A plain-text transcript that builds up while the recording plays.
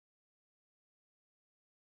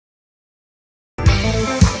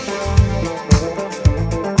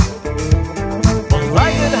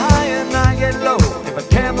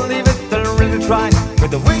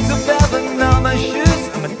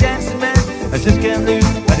just can't lose.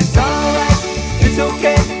 But it's alright, it's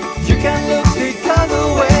okay. You can look the other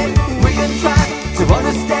way. We can try to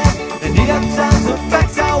understand and the up times and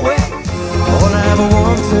facts our way. All I ever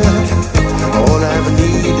wanted, all I ever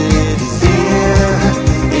needed is here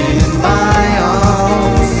in my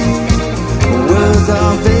arms. Words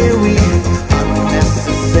are very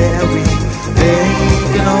unnecessary. They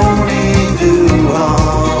can only do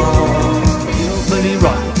harm. Hillbilly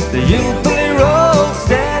rock, the hillbilly roll,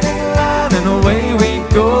 standing in line and away we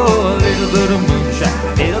go. A little bit of moonshine,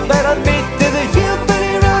 a little bit of beat to the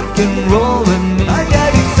hillbilly rock and roll with me. I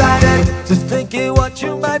get excited just thinking what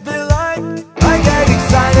you might be like. I get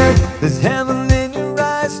excited, there's heaven in your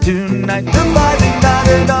eyes tonight. The fire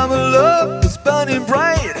ignited, I'm in love, it's burning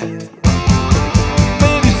bright.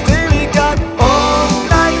 Baby, stay, we got all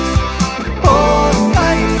night.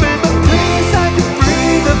 Baby, please, I can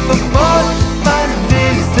breathe it for more my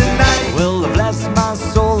days tonight. Well, bless my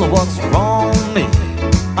soul, what's wrong with me?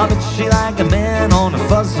 I'm itchy like a man on a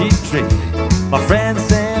fuzzy tree. My friend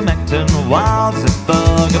Sam acting wild as a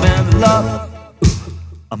bug. I'm in love,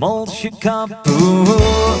 I'm all shook up. Ooh,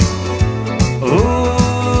 ooh,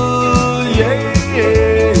 yeah,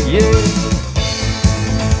 yeah, yeah.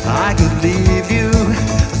 I could leave you,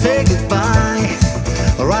 say goodbye,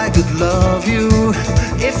 or I could love you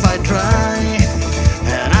if I tried.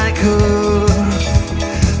 And I could,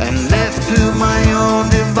 and left to my own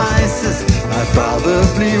devices, I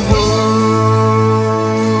probably would.